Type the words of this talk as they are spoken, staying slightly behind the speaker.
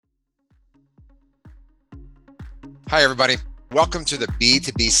Hi, everybody. Welcome to the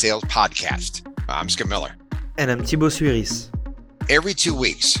B2B Sales Podcast. I'm Skip Miller. And I'm Thibaut Suiris. Every 2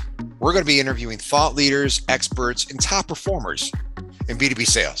 weeks, we're going to be interviewing thought leaders, experts, and top performers in B2B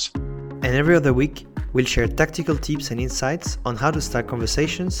sales. And every other week, we'll share tactical tips and insights on how to start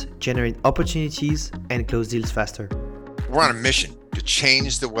conversations, generate opportunities, and close deals faster. We're on a mission to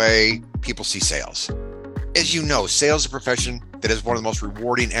change the way people see sales. As you know, sales is a profession that is one of the most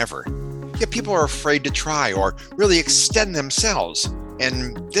rewarding ever. Yet people are afraid to try or really extend themselves,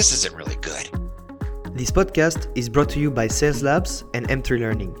 and this isn't really good. This podcast is brought to you by Sales Labs and M3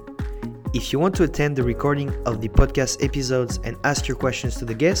 Learning. If you want to attend the recording of the podcast episodes and ask your questions to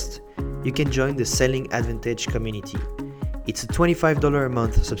the guest, you can join the Selling Advantage community. It's a $25 a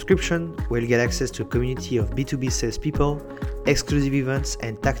month subscription where you get access to a community of B2B salespeople, exclusive events,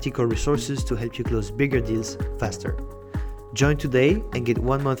 and tactical resources to help you close bigger deals faster. Join today and get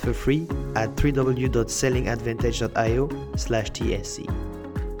 1 month for free at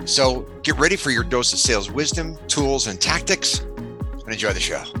www.sellingadvantage.io/TSC. So get ready for your dose of sales wisdom, tools, and tactics, and enjoy the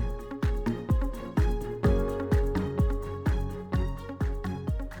show.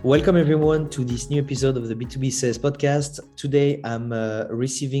 Welcome everyone to this new episode of the B2B Sales Podcast. Today I'm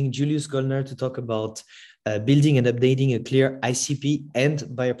receiving Julius Göllner to talk about building and updating a clear ICP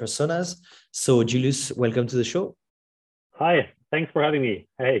and buyer personas. So Julius, welcome to the show. Hi, thanks for having me.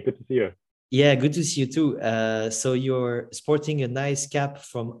 Hey, good to see you. Yeah, good to see you too. So you're sporting a nice cap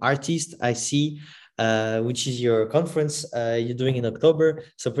from Artist, I see, which is your conference you're doing in October.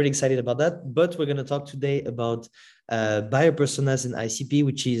 So pretty excited about that. But we're going to talk today about buyer personas and ICP,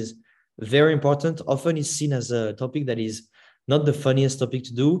 which is very important. Often it's seen as a topic that is not the funniest topic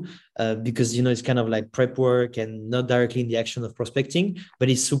to do because, it's kind of like prep work and not directly in the action of prospecting, but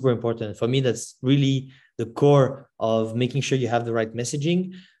it's super important. For me, that's really the core of making sure you have the right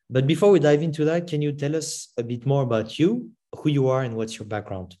messaging. But before we dive into that, can you tell us a bit more about you, who you are, and what's your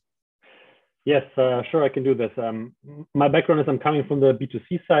background? Yes, sure, I can do this. My background is I'm coming from the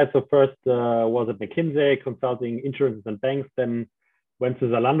B2C side. So first was at McKinsey, consulting insurances and banks, then went to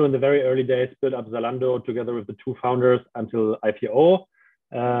Zalando in the very early days, built up Zalando together with the two founders until IPO.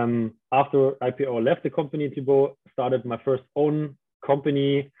 After IPO, left the company, Thibaut, started my first own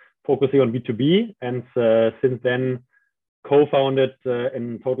company focusing on B2B. And since then, co-founded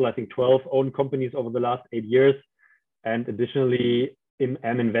in total, I think 12 own companies over the last 8 years. And additionally, am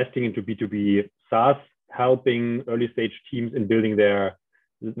investing into B2B SaaS, helping early stage teams in building their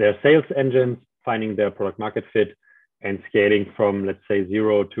sales engines, finding their product market fit, and scaling from, let's say,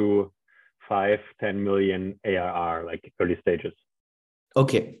 0 to 5-10 million ARR, like early stages.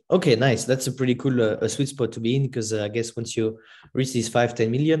 Okay, nice. That's a pretty cool sweet spot to be in because I guess once you reach these 5-10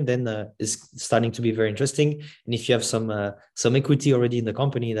 million, then it's starting to be very interesting. And if you have some equity already in the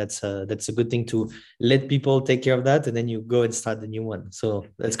company, that's a good thing to let people take care of that, and then you go and start the new one. So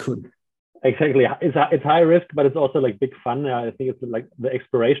that's cool. Exactly. It's high risk, but it's also like big fun. I think it's like the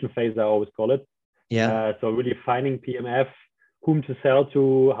exploration phase, I always call it. Yeah. So really finding PMF, whom to sell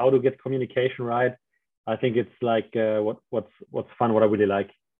to, how to get communication right. I think it's like what's fun, what I really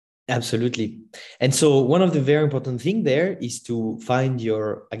like. Absolutely. And so one of the very important thing there is to find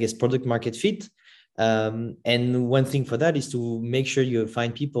your, I guess, product market fit. And one thing for that is to make sure you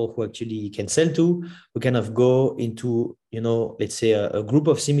find people who actually can sell to, who kind of go into, let's say a group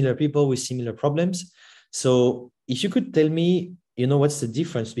of similar people with similar problems. So if you could tell me, what's the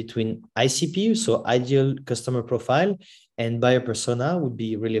difference between ICP, so ideal customer profile, and buyer persona would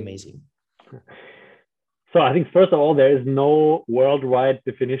be really amazing. So I think, first of all, there is no worldwide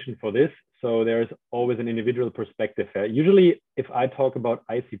definition for this. So there is always an individual perspective here. Usually, if I talk about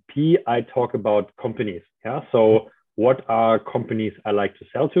ICP, I talk about companies. Yeah. So what are companies I like to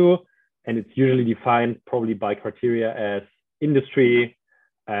sell to? And it's usually defined probably by criteria as industry,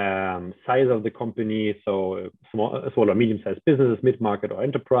 size of the company. So small or medium-sized businesses, mid-market or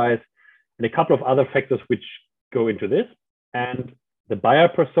enterprise, and a couple of other factors which go into this. And the buyer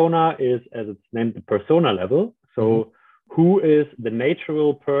persona is, as it's named, the persona level. So who is the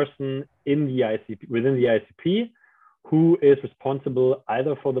natural person in the ICP, within the ICP, who is responsible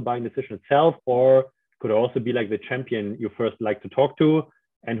either for the buying decision itself, or could also be like the champion you first like to talk to,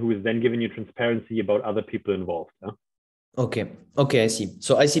 and who is then giving you transparency about other people involved. Yeah? Okay, I see.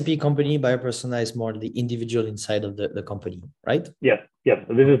 So ICP company, buyer persona is more the individual inside of the company, right? Yes.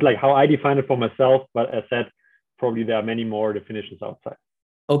 This is like how I define it for myself, but as said, probably there are many more definitions outside.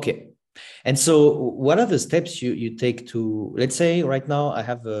 Okay. And so what are the steps you take to, let's say right now I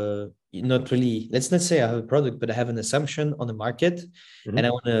have let's not say I have a product, but I have an assumption on the market and I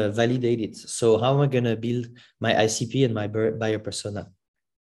want to validate it. So how am I going to build my ICP and my buyer persona?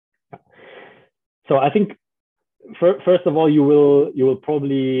 So I think first of all, you will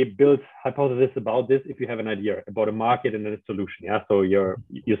probably build hypothesis about this if you have an idea about a market and a solution. Yeah, so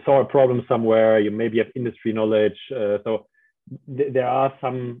you saw a problem somewhere, you maybe have industry knowledge. So there are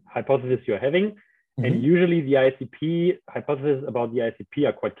some hypotheses you're having, and usually the ICP hypotheses about the ICP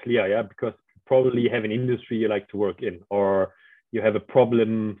are quite clear. Yeah, because you probably have an industry you like to work in, or you have a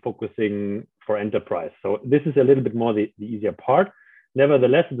problem focusing for enterprise. So this is a little bit more the easier part.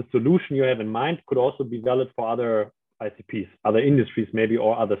 Nevertheless, the solution you have in mind could also be valid for other ICPs, other industries maybe,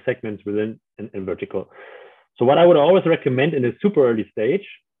 or other segments within a vertical. So what I would always recommend in a super early stage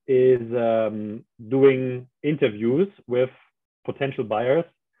is doing interviews with potential buyers,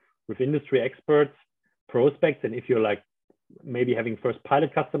 with industry experts, prospects, and if you're like maybe having first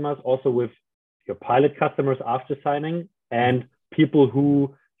pilot customers, also with your pilot customers after signing, and people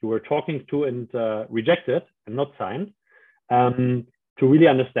who you were talking to and rejected and not signed, to really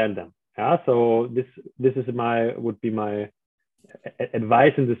understand them. Yeah, so this would be my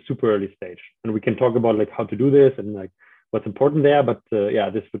advice in this super early stage, and we can talk about like how to do this and like what's important there. But yeah,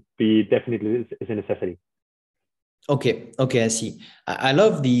 this would be definitely is a necessity. Okay, I see. I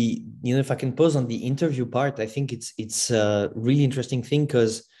love the, if I can pause on the interview part, I think it's a really interesting thing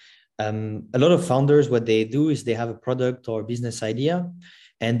because a lot of founders, what they do is they have a product or business idea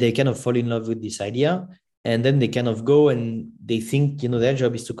and they kind of fall in love with this idea. And then they kind of go and they think, their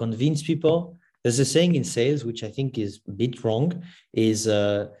job is to convince people. There's a saying in sales, which I think is a bit wrong, is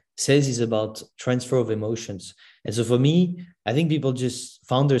sales is about transfer of emotions. And so for me, I think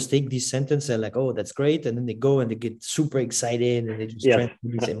founders take this sentence and like, oh, that's great. And then they go and they get super excited and they just transfer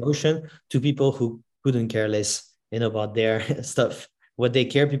this emotion to people who couldn't care less, about their stuff. What they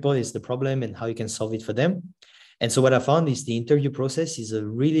care people is the problem and how you can solve it for them. And so what I found is the interview process is a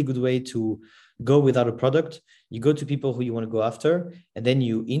really good way to go without a product. You go to people who you want to go after, and then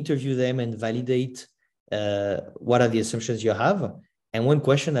you interview them and validate what are the assumptions you have. And one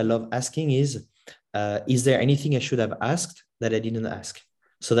question I love asking is there anything I should have asked that I didn't ask?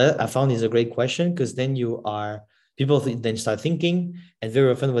 So that I found is a great question, because then people then start thinking, and very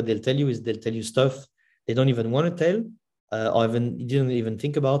often what they'll tell you is they'll tell you stuff they don't even want to tell, or even you didn't even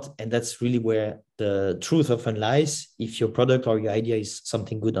think about. And that's really where the truth often lies, if your product or your idea is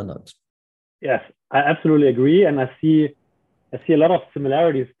something good or not. Yes, I absolutely agree. And I see a lot of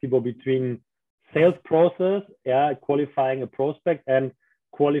similarities, people, between sales process, qualifying a prospect, and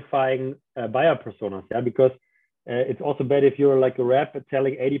qualifying buyer personas. Yeah, because it's also bad if you're like a rep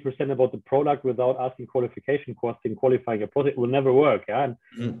telling 80% about the product without asking qualification questions, qualifying a product. It will never work. Yeah,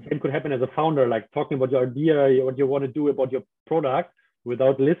 and same could happen as a founder, like talking about your idea, what you want to do about your product,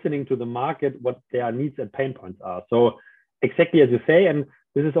 without listening to the market, what their needs and pain points are. So exactly as you say, and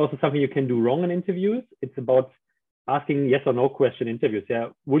this is also something you can do wrong in interviews. It's about asking yes or no question interviews. Yeah,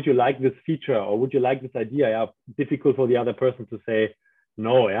 would you like this feature, or would you like this idea? Yeah, difficult for the other person to say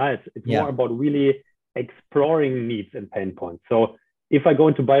no. Yeah, it's more about really exploring needs and pain points. So if I go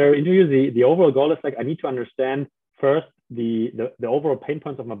into buyer interviews, the overall goal is like, I need to understand first the overall pain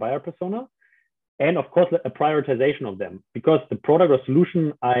points of my buyer persona, and of course a prioritization of them, because the product or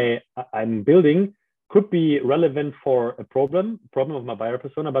solution I'm building could be relevant for a problem of my buyer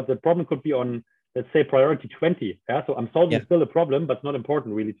persona, but the problem could be on, let's say, priority 20. Yeah, so I'm solving still a problem, but not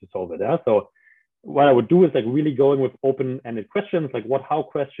important really to solve it. Yeah, so what I would do is like really going with open-ended questions, like what, how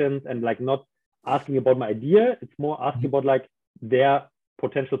questions, and like not asking about my idea. It's more asking about like their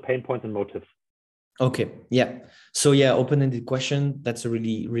potential pain points and motives. Okay, yeah. So yeah, open-ended question. That's a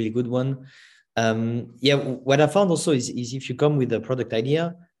really, really good one. What I found also is if you come with a product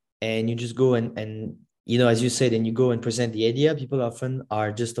idea, and you just go and as you said, and you go and present the idea, people often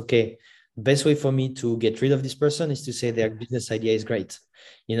are just, okay, best way for me to get rid of this person is to say their business idea is great,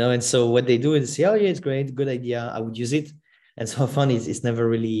 and so what they do is say, oh yeah, it's great, good idea, I would use it. And so I found it's never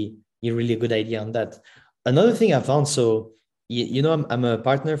really a good idea on that. Another thing I found, so I'm a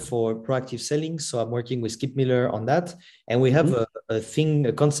partner for proactive selling, so I'm working with Skip Miller on that, and we have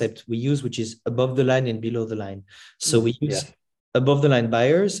a concept we use, which is above the line and below the line. So we use above the line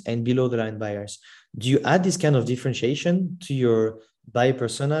buyers and below the line buyers. Do you add this kind of differentiation to your buyer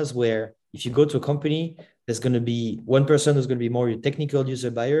personas, where if you go to a company, there's going to be one person who's going to be more your technical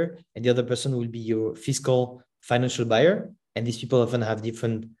user buyer, and the other person will be your fiscal financial buyer, and these people often have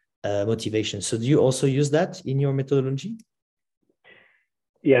different motivations. So do you also use that in your methodology?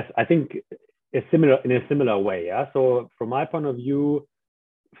 Yes, I think in a similar way. Yeah. So from my point of view,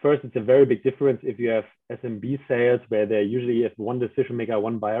 first, it's a very big difference if you have SMB sales, where there usually is one decision maker,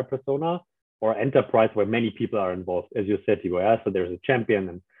 one buyer persona, or enterprise where many people are involved, as you said, so there's a champion,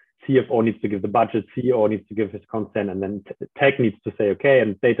 and CFO needs to give the budget, CEO needs to give his consent, and then tech needs to say okay,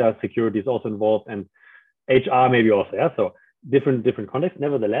 and data security is also involved, and HR maybe also, yeah. So different contexts.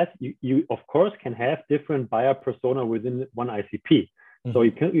 Nevertheless, you of course can have different buyer persona within one ICP. So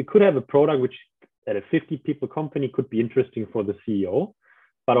you could have a product which at a 50 people company could be interesting for the CEO,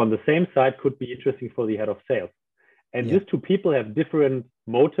 but on the same side could be interesting for the head of sales. And these two people have different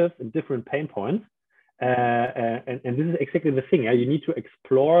motives and different pain points. And this is exactly the thing. Yeah? You need to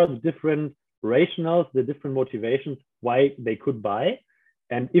explore the different rationales, the different motivations why they could buy.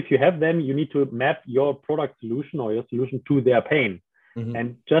 And if you have them, you need to map your product solution or your solution to their pain.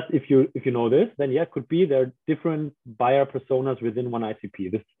 And just if you know this, then yeah, it could be there are different buyer personas within one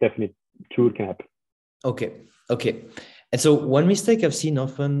ICP. This is definitely true. It can happen. Okay. And so one mistake I've seen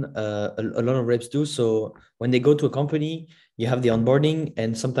often a lot of reps do. So when they go to a company, you have the onboarding,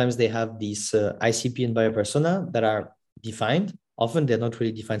 and sometimes they have these ICP and buyer persona that are defined. Often they're not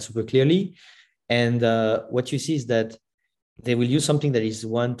really defined super clearly. And what you see is that they will use something that is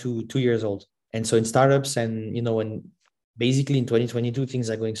 1 to 2 years old. And so in startups and, when basically in 2022, things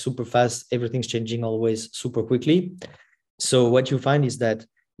are going super fast, everything's changing always super quickly. So what you find is that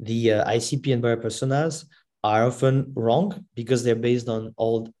the ICP and buyer personas are often wrong because they're based on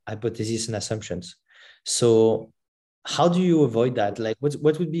old hypotheses and assumptions. So how do you avoid that? Like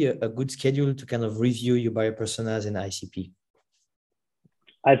what would be a good schedule to kind of review your buyer personas and ICP?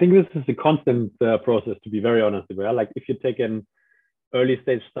 I think this is a constant process, to be very honest. Like if you take an early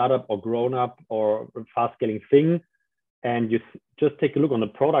stage startup or grown up or fast scaling thing, and you just take a look on the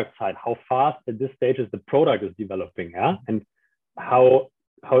product side, how fast at this stage is the product is developing, yeah, and how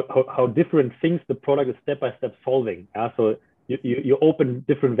different things the product is step by step solving. Yeah? So you open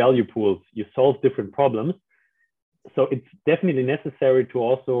different value pools, you solve different problems. So it's definitely necessary to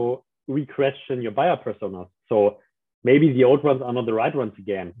also re-question your buyer personas. So maybe the old ones are not the right ones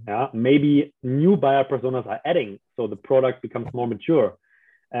again. Yeah, maybe new buyer personas are adding, so the product becomes more mature.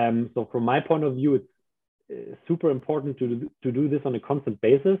 So from my point of view, it's super important to do this on a constant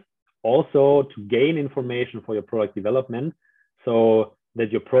basis. Also to gain information for your product development, so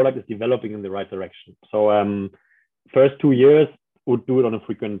that your product is developing in the right direction. So first 2 years would do it on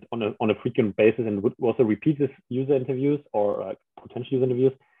a frequent basis, and would also repeat this user interviews or potential user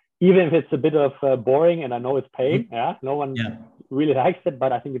interviews, even if it's a bit of boring and I know it's pain. Yeah, no one really likes it,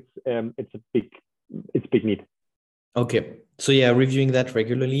 but I think it's big need. Okay, so yeah, reviewing that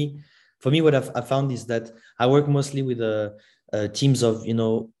regularly. For me, what I found is that I work mostly with teams of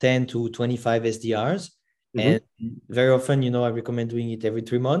 10 to 25 SDRs, and very often I recommend doing it every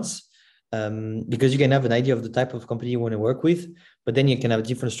 3 months, because you can have an idea of the type of company you want to work with, but then you can have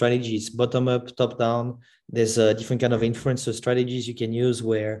different strategies, bottom up, top down. There's different kind of influencer strategies you can use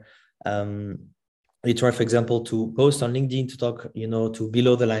where you try, for example, to post on LinkedIn to talk, to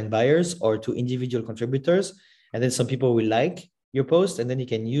below the line buyers or to individual contributors. And then some people will like your post, and then you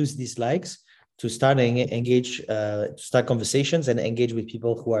can use these likes to start start conversations and engage with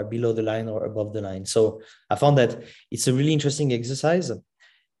people who are below the line or above the line. So I found that it's a really interesting exercise.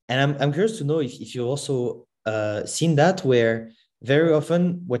 And I'm curious to know if you've also seen that, where very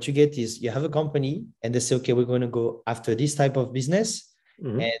often what you get is you have a company and they say, okay, we're going to go after this type of business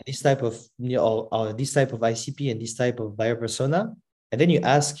and this type of, this type of ICP and this type of buyer persona. And then you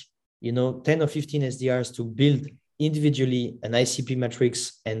ask, 10 or 15 SDRs to build individually an ICP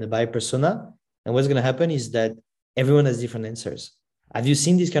matrix and a buyer persona. And what's going to happen is that everyone has different answers. Have you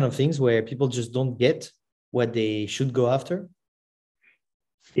seen these kind of things where people just don't get what they should go after?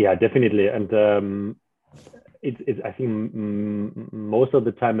 Yeah, definitely. And it's I think most of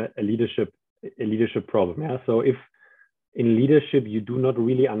the time a leadership problem. Yeah. So if in leadership you do not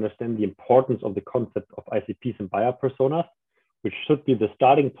really understand the importance of the concept of ICPs and buyer personas, which should be the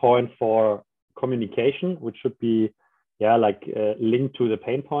starting point for communication, which should be linked to the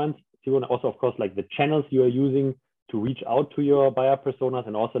pain points. You want also, of course, like the channels you are using to reach out to your buyer personas,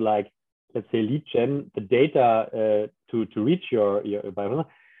 and also like, let's say, lead gen, the data to reach your buyer persona.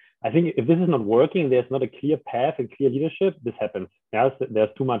 I think if this is not working, there's not a clear path and clear leadership, this happens. Yes, there's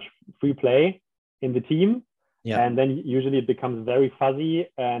too much free play in the team. Yeah. And then usually it becomes very fuzzy,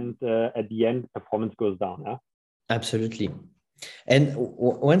 and at the end, performance goes down. Yeah? Absolutely. And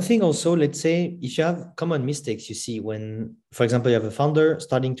one thing also, let's say, if you have common mistakes you see when, for example, you have a founder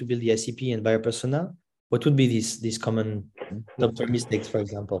starting to build the ICP and buyer persona, what would be these common top 3 mistakes, for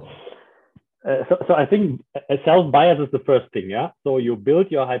example? So I think self-bias is the first thing, yeah? So you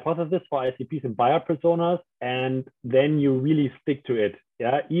build your hypothesis for ICPs and buyer personas, and then you really stick to it,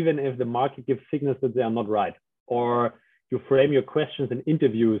 yeah? Even if the market gives signals that they are not right, or you frame your questions in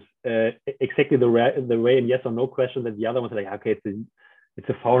interviews exactly the way in yes or no question that the other ones are like, okay, it's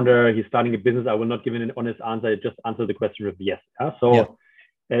a founder, he's starting a business, I will not give an honest answer, just answer the question with yes. Yeah? So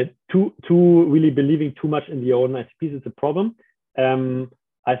too really believing too much in the own ICPs is a problem.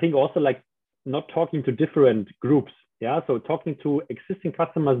 I think also like not talking to different groups. Yeah, so talking to existing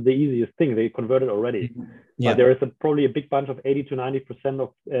customers, the easiest thing, they converted already. Yeah. But there is probably a big bunch of 80 to 90% of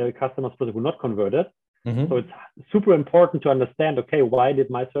customers who are not converted. So it's super important to understand, okay, why did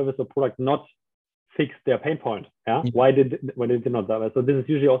my service or product not fix their pain point? Yeah, why did it not? So this is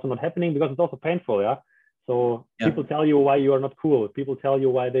usually also not happening because it's also painful. Yeah, so people tell you why you are not cool. People tell you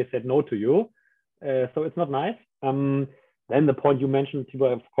why they said no to you. So it's not nice. Then the point you mentioned,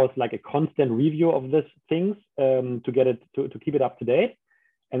 Tibor, of course, like a constant review of these things to get it to keep it up to date.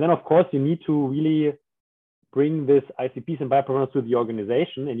 And then, of course, you need to really bring this ICPs and buyer personas to the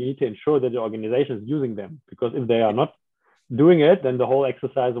organization, and you need to ensure that the organization is using them. Because if they are not doing it, then the whole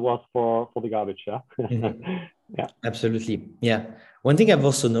exercise was for the garbage. Yeah. Yeah. Absolutely. Yeah. One thing I've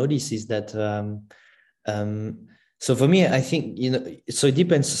also noticed is that so for me, I think so it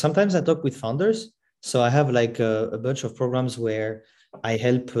depends. Sometimes I talk with founders. So I have like a bunch of programs where I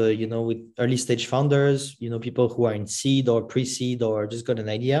help, with early stage founders, people who are in seed or pre-seed or just got an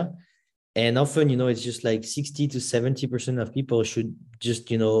idea. And often, it's just like 60 to 70% of people should just,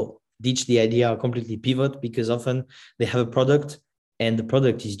 ditch the idea or completely pivot, because often they have a product and the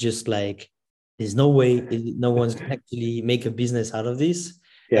product is just like, there's no way no one's going to actually make a business out of this.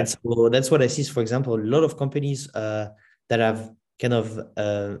 Yeah. And so that's what I see. For example, a lot of companies that have kind of,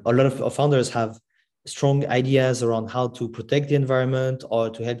 a lot of founders have strong ideas around how to protect the environment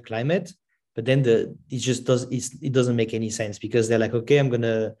or to help climate, but then it doesn't make any sense, because they're like, okay, I'm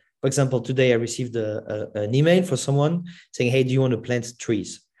gonna, for example, today I received an email for someone saying, hey, do you want to plant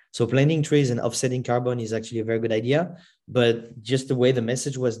trees? So planting trees and offsetting carbon is actually a very good idea, but just the way the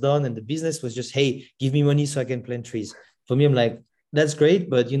message was done and the business was just, hey, give me money so I can plant trees. For me, I'm like, that's great,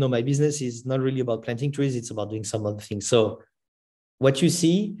 but my business is not really about planting trees, it's about doing some other things. So what you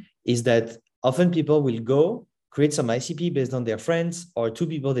see is that often people will go create some ICP based on their friends or two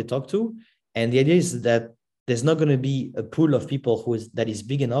people they talk to. And the idea is that there's not going to be a pool of people that is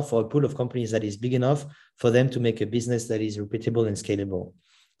big enough, or a pool of companies that is big enough for them to make a business that is repeatable and scalable.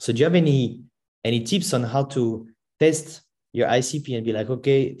 So do you have any tips on how to test your ICP and be like,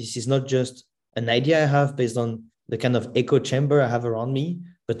 okay, this is not just an idea I have based on the kind of echo chamber I have around me,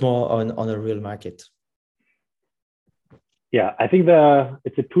 but more on a real market? Yeah, I think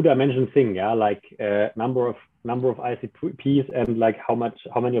it's a two-dimension thing. Yeah, like number of ICPs and like how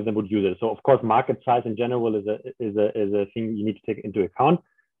many of them would use it. So of course, market size in general is a thing you need to take into account.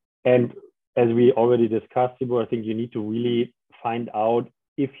 And as we already discussed, Tibor, I think you need to really find out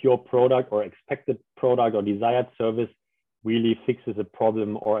if your product or expected product or desired service really fixes a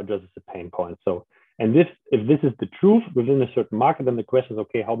problem or addresses a pain point. So, and if this is the truth within a certain market, then the question is,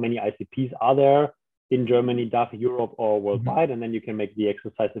 okay, how many ICPs are there in Germany, DACH, Europe, or worldwide? And then you can make the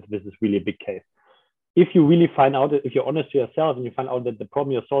exercise if this is really a big case. If you really find out, if you're honest to yourself and you find out that the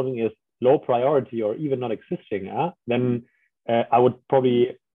problem you're solving is low priority or even not existing, then I would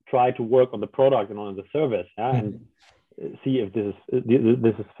probably try to work on the product and on the service, and see if this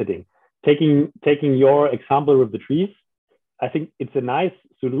is fitting. Taking your example with the trees, I think it's a nice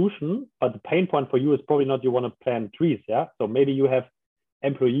solution, but the pain point for you is probably not you want to plant trees. So maybe you have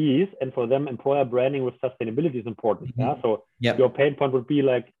employees, and for them, employer branding with sustainability is important. So your pain point would be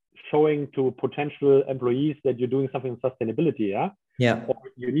like showing to potential employees that you're doing something in sustainability. Or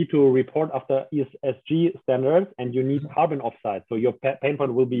you need to report after ESG standards, and you need carbon offset. So your pain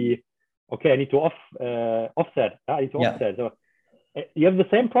point will be, okay, I need to offset. I need to offset. So you have the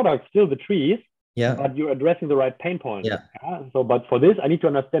same product, still the trees, but you're addressing the right pain point. So, but for this, I need to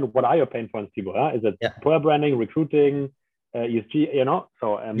understand what are your pain points, Tibor? Is it employer branding, recruiting, ESG?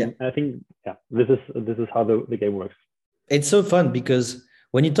 So I think this is how the game works. It's so fun because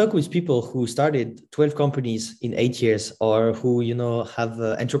when you talk with people who started 12 companies in 8 years, or who have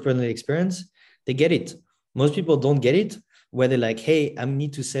entrepreneurial experience, they get it. Most people don't get it, where they're like, hey, I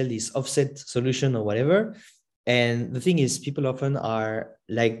need to sell this offset solution or whatever. And the thing is, people often are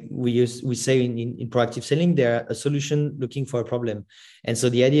like, we say in proactive selling, they're a solution looking for a problem. And so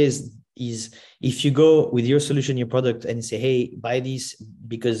the idea is if you go with your solution, your product, and say, hey, buy this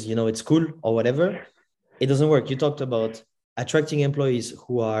because it's cool or whatever, it doesn't work. You talked about attracting employees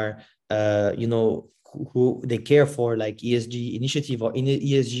who are who they care for, like ESG initiative or in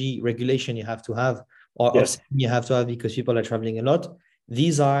ESG regulation you have to have, or you have to have because people are traveling a lot.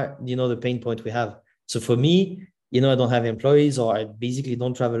 These are the pain point we have. So for me, I don't have employees, or I basically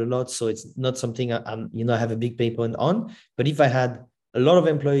don't travel a lot, so it's not something I have a big pain point on. But if I had a lot of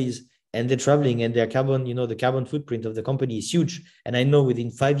employees and they're traveling and their carbon, the carbon footprint of the company is huge, and I know within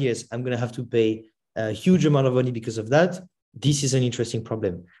 5 years I'm going to have to pay a huge amount of money because of that, this is an interesting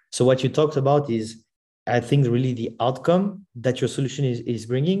problem. So what you talked about is, I think, really the outcome that your solution is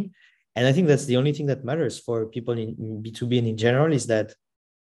bringing. And I think that's the only thing that matters for people in B2B and in general, is that,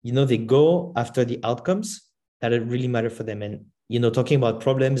 they go after the outcomes that really matter for them. And, talking about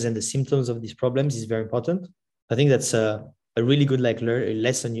problems and the symptoms of these problems is very important. I think that's a really good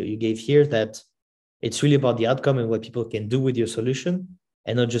lesson you gave here, that it's really about the outcome and what people can do with your solution,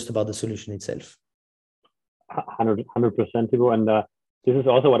 and not just about the solution itself. 100%, Thibaut. And this is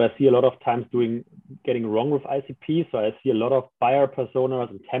also what I see a lot of times getting wrong with ICP. So I see a lot of buyer personas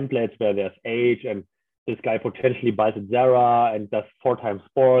and templates where there's age, and this guy potentially buys at Zara and does 4x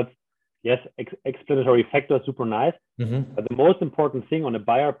sports. Yes, explanatory factor, super nice. Mm-hmm. But the most important thing on a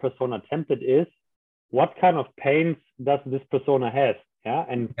buyer persona template is, what kind of pains does this persona have? Yeah,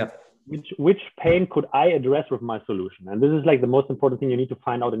 and which pain could I address with my solution? And this is like the most important thing you need to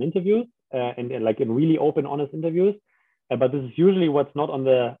find out in interviews, and like in really open, honest interviews. But this is usually what's not on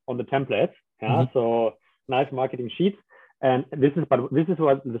the templates. Yeah, Mm-hmm. so nice marketing sheets. And this is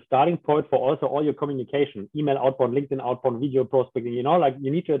what the starting point for also all your communication: email outbound, LinkedIn outbound, video prospecting. Like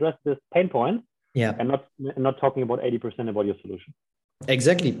you need to address this pain point. Yeah. And not talking about 80% about your solution.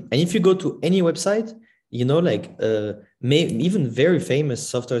 Exactly. And if you go to any website, even very famous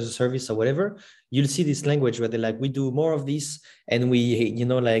software as a service or whatever, you'll see this language where they're like, we do more of this, and we, you're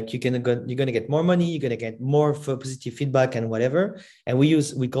gonna get more money, you're gonna get more for positive feedback and whatever. And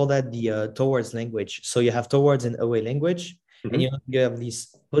we call that the towards language. So you have towards and away language, Mm-hmm. and you have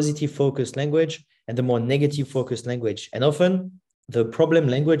this positive focused language and the more negative focused language. And often the problem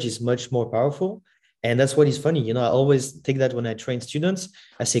language is much more powerful. And that's what is funny. I always take that when I train students.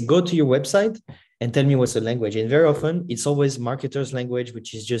 I say, go to your website and tell me what's the language. And very often it's always marketers' language,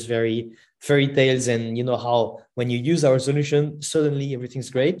 which is just very fairy tales. And how when you use our solution, suddenly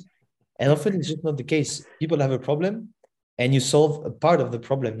everything's great. And often it's just not the case. People have a problem and you solve a part of the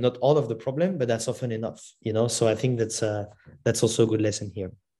problem, not all of the problem, but that's often enough, So I think that's also a good lesson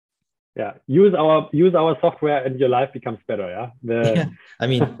here. Yeah, use our software and your life becomes better. Yeah, I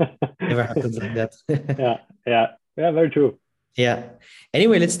mean, never happens like that. yeah, very true. Yeah.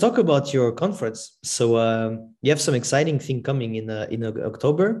 Anyway, let's talk about your conference. So you have some exciting thing coming in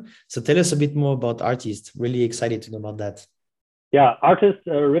October. So tell us a bit more about Artist. Really excited to know about that. Yeah, Artist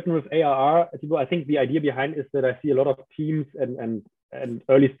written with ARR. I think the idea behind is that I see a lot of teams and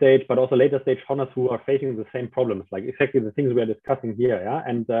early stage, but also later stage founders who are facing the same problems, like exactly the things we are discussing here. Yeah,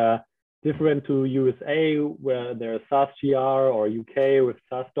 and different to USA, where there's SaaS GR, or UK with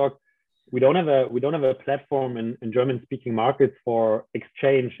SaaS Doc, we don't have a platform in German speaking markets for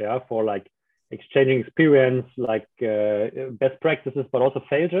exchange, for like exchanging experience, like best practices, but also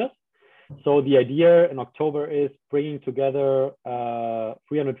failures. So the idea in October is bringing together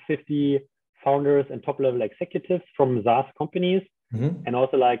 350 founders and top level executives from SaaS companies, mm-hmm. and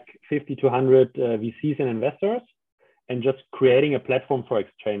also like 50 to 100 VCs and investors, and just creating a platform for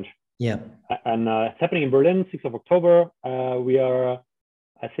exchange. Yeah. And it's happening in Berlin, 6th of October. We are,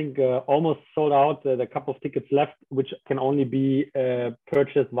 I think, almost sold out. There's a couple of tickets left, which can only be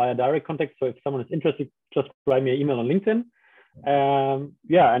purchased via direct contact. So if someone is interested, just write me an email on LinkedIn.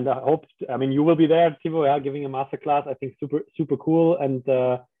 And I hope, you will be there, Thibaut, giving a masterclass. I think super cool. And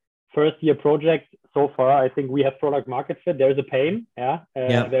first year project so far, I think we have product market fit. There's a pain.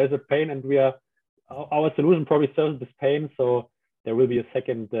 There's a pain, and our solution probably serves this pain. So there will be a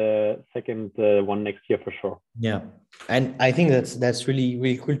second one next year for sure. Yeah, and I think that's really,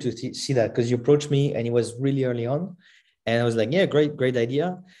 really cool to see that, because you approached me and it was really early on, and I was like, yeah, great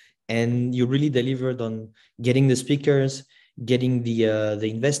idea, and you really delivered on getting the speakers, getting the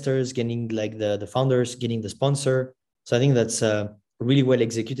investors, getting like the founders, getting the sponsor. So I think that's really well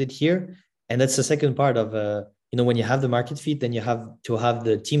executed here, and that's the second part of when you have the market fit, then you have to have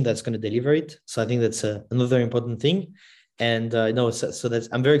the team that's going to deliver it. So I think that's another important thing. And so that's,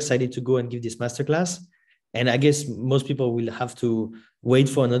 I'm very excited to go and give this masterclass. And I guess most people will have to wait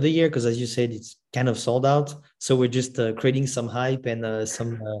for another year, because as you said, it's kind of sold out. So we're just creating some hype and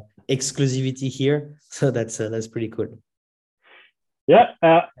some exclusivity here. So that's pretty cool. Yeah,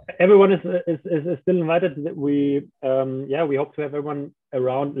 everyone is still invited. We hope to have everyone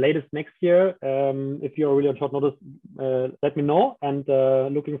around latest next year. If you're really on short notice, let me know. And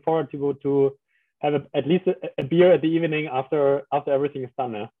looking forward to have at least a beer at the evening after everything is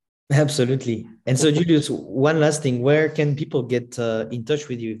done. Yeah? Absolutely. And so, Julius, one last thing: where can people get in touch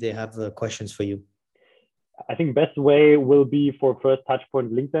with you if they have questions for you? I think best way will be for first touch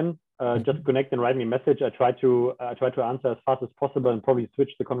point LinkedIn. Just connect and write me a message. I try to answer as fast as possible, and probably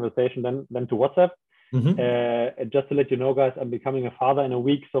switch the conversation then to WhatsApp. Just to let you know, guys, I'm becoming a father in a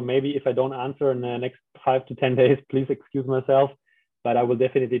week. So maybe if I don't answer in the next 5 to 10 days, please excuse myself. But I will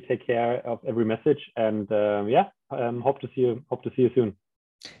definitely take care of every message. And hope to see you soon.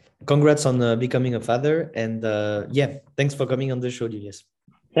 Congrats on becoming a father. And thanks for coming on the show, Julius.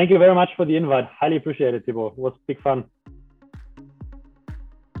 Thank you very much for the invite. Highly appreciate it, Thibaut. It was big fun.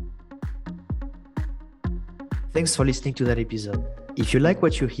 Thanks for listening to that episode. If you like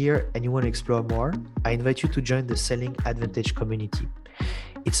what you hear and you want to explore more, I invite you to join the Selling Advantage community.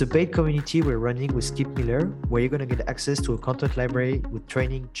 It's a paid community we're running with Skip Miller, where you're going to get access to a content library with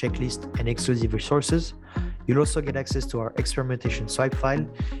training, checklist, and exclusive resources. You'll also get access to our experimentation swipe file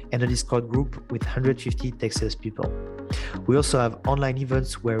and a Discord group with 150 tech sales people. We also have online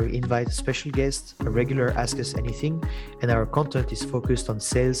events where we invite special guests, a regular Ask Us Anything, and our content is focused on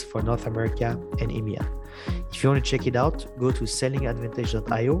sales for North America and EMEA. If you want to check it out, go to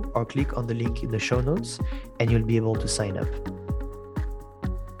sellingadvantage.io or click on the link in the show notes and you'll be able to sign up.